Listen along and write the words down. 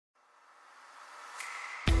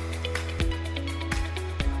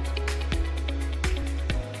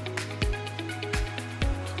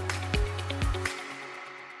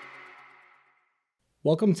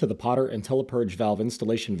Welcome to the Potter IntelliPurge valve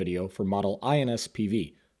installation video for model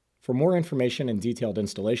INS-PV. For more information and detailed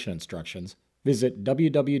installation instructions, visit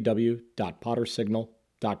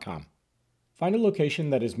www.pottersignal.com. Find a location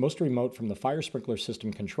that is most remote from the fire sprinkler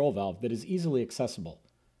system control valve that is easily accessible.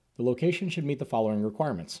 The location should meet the following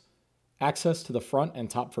requirements: access to the front and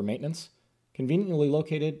top for maintenance, conveniently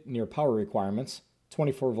located near power requirements,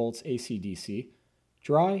 24 volts AC/DC,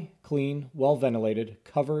 dry, clean, well-ventilated,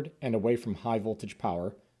 covered, and away from high-voltage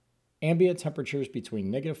power, ambient temperatures between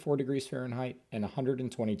 -4 degrees Fahrenheit and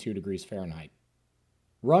 122 degrees Fahrenheit.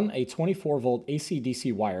 Run a 24-volt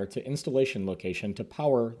AC/DC wire to installation location to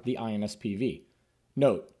power the INS-PV.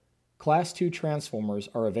 Note: Class 2 transformers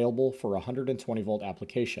are available for a 120-volt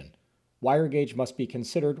application. Wire gauge must be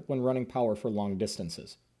considered when running power for long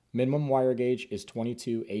distances. Minimum wire gauge is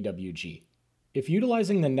 22 AWG. If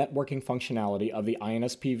utilizing the networking functionality of the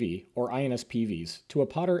INS-PV or INS-PVs to a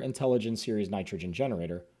Potter Intelligent Series nitrogen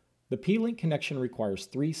generator, the P-Link connection requires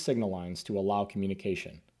 3 signal lines to allow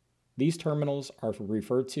communication. These terminals are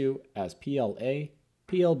referred to as PLA,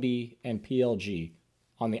 PLB, and PLG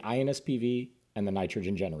on the INS-PV and the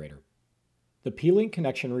nitrogen generator. The P-Link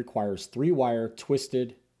connection requires 3-wire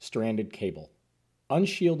twisted stranded cable.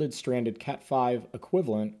 Unshielded stranded Cat5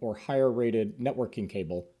 equivalent or higher rated networking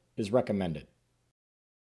cable is recommended.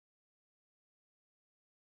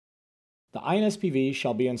 The INS-PV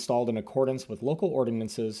shall be installed in accordance with local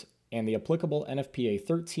ordinances and the applicable NFPA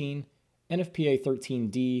 13, NFPA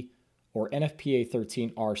 13D, or NFPA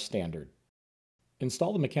 13R standard.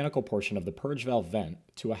 Install the mechanical portion of the purge valve vent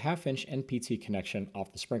to a 1/2-inch NPT connection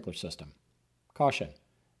off the sprinkler system. Caution: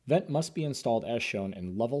 vent must be installed as shown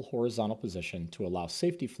in level horizontal position to allow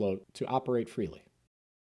safety float to operate freely.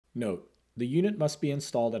 Note: the unit must be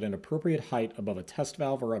installed at an appropriate height above a test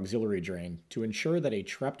valve or auxiliary drain to ensure that a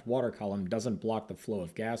trapped water column doesn't block the flow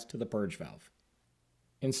of gas to the purge valve.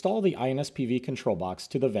 Install the INS-PV control box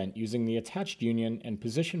to the vent using the attached union and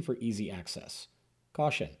position for easy access.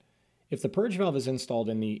 Caution: if the purge valve is installed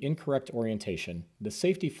in the incorrect orientation, the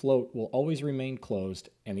safety float will always remain closed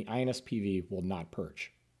and the INS-PV will not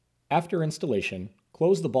purge. After installation,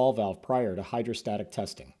 close the ball valve prior to hydrostatic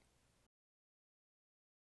testing.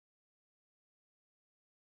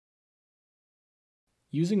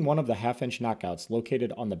 Using one of the 1/2-inch knockouts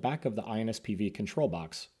located on the back of the INS-PV control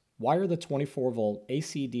box, wire the 24-volt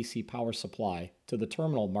AC/DC power supply to the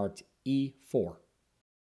terminal marked E4.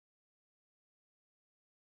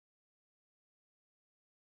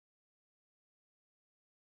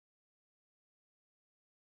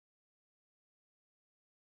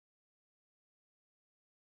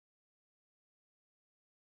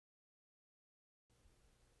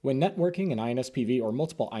 When networking an INS-PV or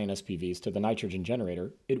multiple INS-PVs to the nitrogen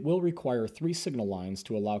generator, it will require 3 signal lines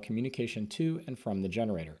to allow communication to and from the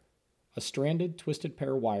generator. A stranded, twisted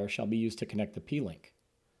pair wire shall be used to connect the P-Link.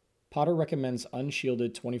 Potter recommends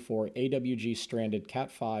unshielded 24 AWG stranded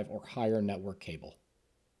Cat5 or higher network cable.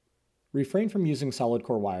 Refrain from using solid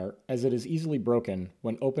core wire as it is easily broken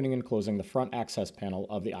when opening and closing the front access panel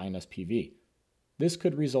of the INS-PV. This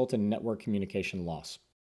could result in network communication loss.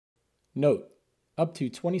 Note: up to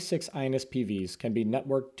 26 INS-PVs can be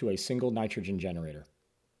networked to a single nitrogen generator.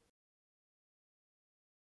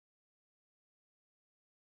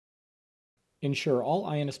 Ensure all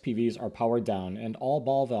INS-PVs are powered down and all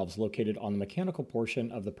ball valves located on the mechanical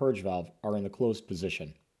portion of the purge valve are in the closed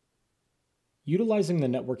position. Utilizing the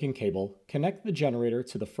networking cable, connect the generator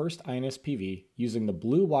to the first INS-PV using the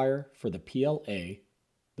blue wire for the PLA,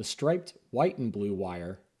 the striped white and blue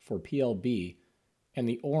wire for PLB, and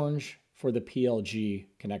the orange for the PLG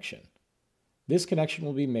connection. This connection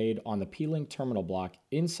will be made on the P-Link terminal block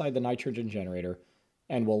inside the nitrogen generator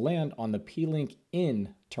and will land on the P-Link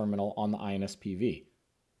in terminal on the INS-PV.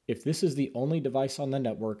 If this is the only device on the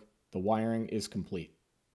network, the wiring is complete.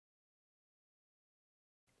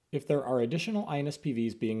 If there are additional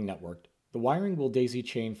INS-PVs being networked, the wiring will daisy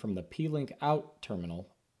chain from the P-Link out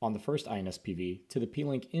terminal on the first INS-PV to the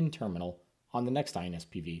P-Link in terminal on the next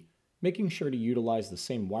INS-PV, making sure to utilize the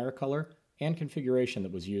same wire color and configuration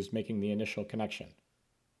that was used making the initial connection.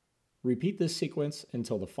 Repeat this sequence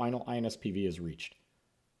until the final INS-PV is reached.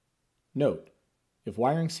 Note: if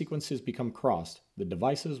wiring sequences become crossed, the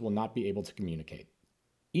devices will not be able to communicate.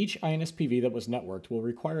 Each INS-PV that was networked will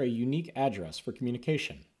require a unique address for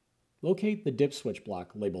communication. Locate the dip switch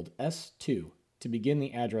block labeled S2 to begin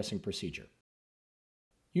the addressing procedure.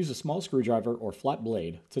 Use a small screwdriver or flat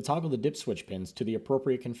blade to toggle the dip switch pins to the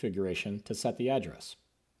appropriate configuration to set the address.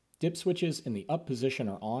 Dip switches in the up position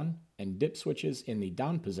are on, and dip switches in the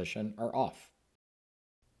down position are off.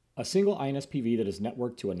 A single INS-PV that is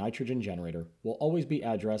networked to a nitrogen generator will always be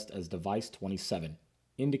addressed as device 27.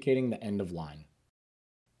 indicating the end of line.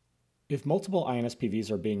 If multiple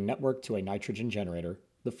INSPVs are being networked to a nitrogen generator,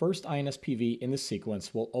 the first INSPV in the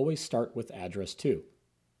sequence will always start with address 2.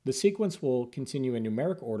 The sequence will continue in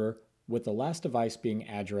numeric order, with the last device being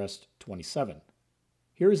addressed 27.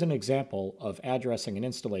 Here is an example of addressing an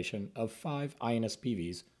installation of 5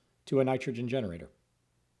 INSPVs to a nitrogen generator.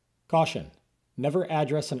 Caution: never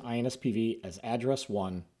address an INSPV as address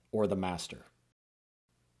 1 or the master.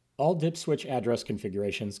 All dip switch address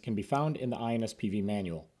configurations can be found in the INSPV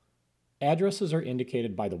manual. Addresses are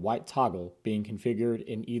indicated by the white toggle being configured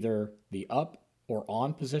in either the up or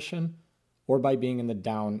on position or by being in the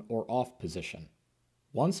down or off position.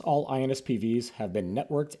 Once all INSPVs have been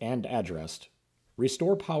networked and addressed,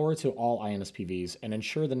 restore power to all INSPVs and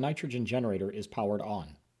ensure the nitrogen generator is powered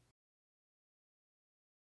on.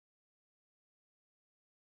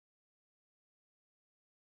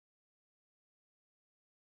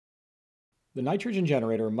 The nitrogen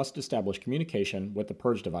generator must establish communication with the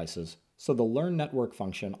purge devices, so the Learn Network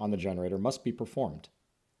function on the generator must be performed.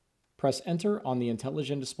 Press Enter on the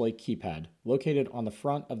Intelligent Display keypad located on the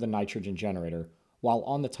front of the nitrogen generator while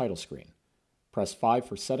on the title screen. Press 5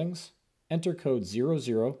 for settings, enter code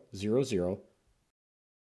 0000,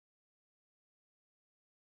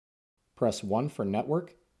 press 1 for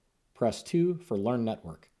network, press 2 for Learn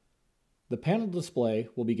Network. The panel display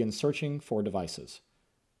will begin searching for devices.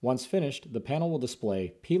 Once finished, the panel will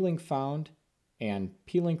display P-Link found and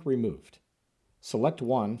P-Link removed. Select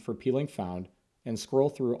 1 for P-Link found and scroll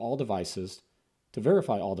through all devices to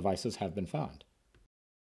verify all devices have been found.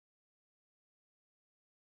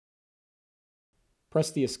 Press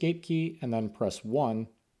the Escape key and then press 1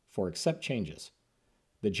 for Accept Changes.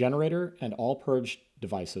 The generator and all purged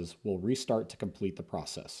devices will restart to complete the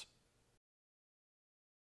process.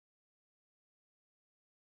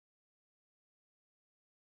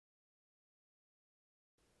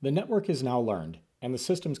 The network is now learned, and the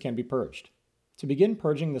systems can be purged. To begin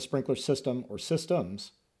purging the sprinkler system or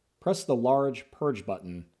systems, press the large Purge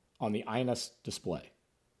button on the INS display.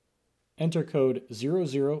 Enter code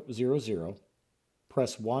 0000,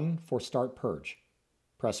 press 1 for Start Purge,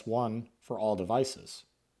 press 1 for all devices.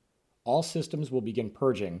 All systems will begin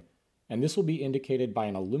purging, and this will be indicated by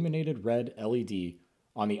an illuminated red LED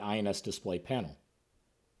on the INS display panel.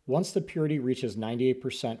 Once the purity reaches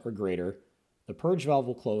 98% or greater, the purge valve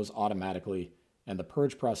will close automatically and the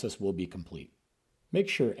purge process will be complete. Make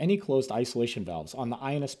sure any closed isolation valves on the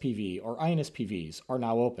INSPV or INSPVs are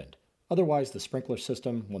now opened, otherwise the sprinkler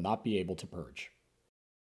system will not be able to purge.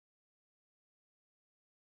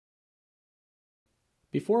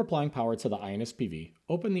 Before applying power to the INSPV,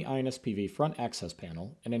 open the INSPV front access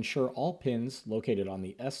panel and ensure all pins located on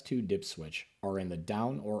the S2 dip switch are in the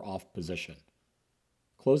down or off position.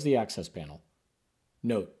 Close the access panel.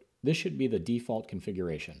 Note, this should be the default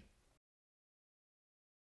configuration.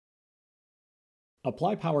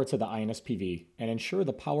 Apply power to the INSPV and ensure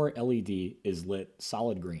the power LED is lit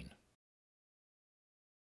solid green.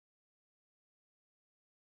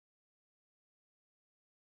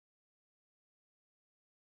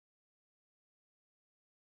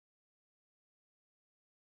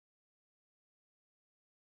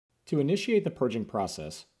 To initiate the purging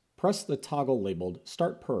process, press the toggle labeled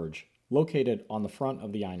Start Purge located on the front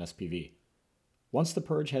of the INSPV. Once the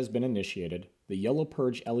purge has been initiated, the yellow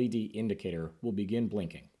purge LED indicator will begin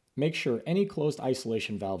blinking. Make sure any closed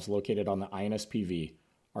isolation valves located on the INSPV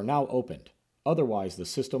are now opened, otherwise the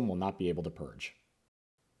system will not be able to purge.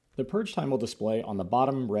 The purge time will display on the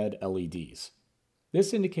bottom red LEDs.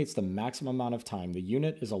 This indicates the maximum amount of time the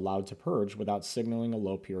unit is allowed to purge without signaling a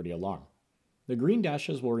low purity alarm. The green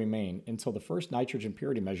dashes will remain until the first nitrogen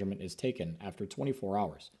purity measurement is taken after 24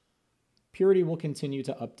 hours. Purity will continue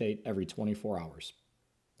to update every 24 hours.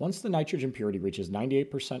 Once the nitrogen purity reaches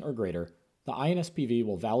 98% or greater, the INSPV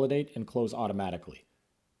will validate and close automatically.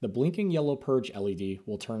 The blinking yellow purge LED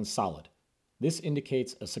will turn solid. This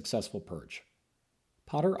indicates a successful purge.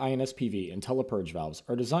 Potter INSPV and telepurge valves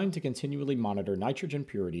are designed to continually monitor nitrogen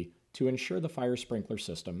purity to ensure the fire sprinkler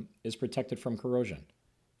system is protected from corrosion.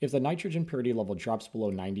 If the nitrogen purity level drops below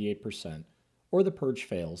 98% or the purge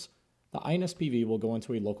fails, the INSPV will go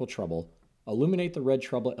into a local trouble, illuminate the red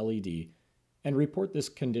trouble LED, and report this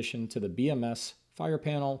condition to the BMS, fire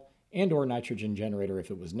panel, and/or nitrogen generator if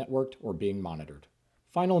it was networked or being monitored.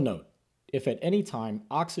 Final note, if at any time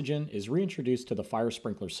oxygen is reintroduced to the fire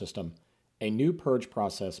sprinkler system, a new purge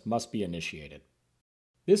process must be initiated.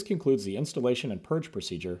 This concludes the installation and purge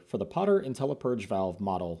procedure for the Potter IntelliPurge valve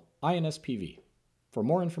model INSPV. For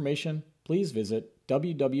more information, please visit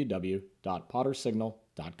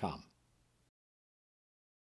www.pottersignal.com.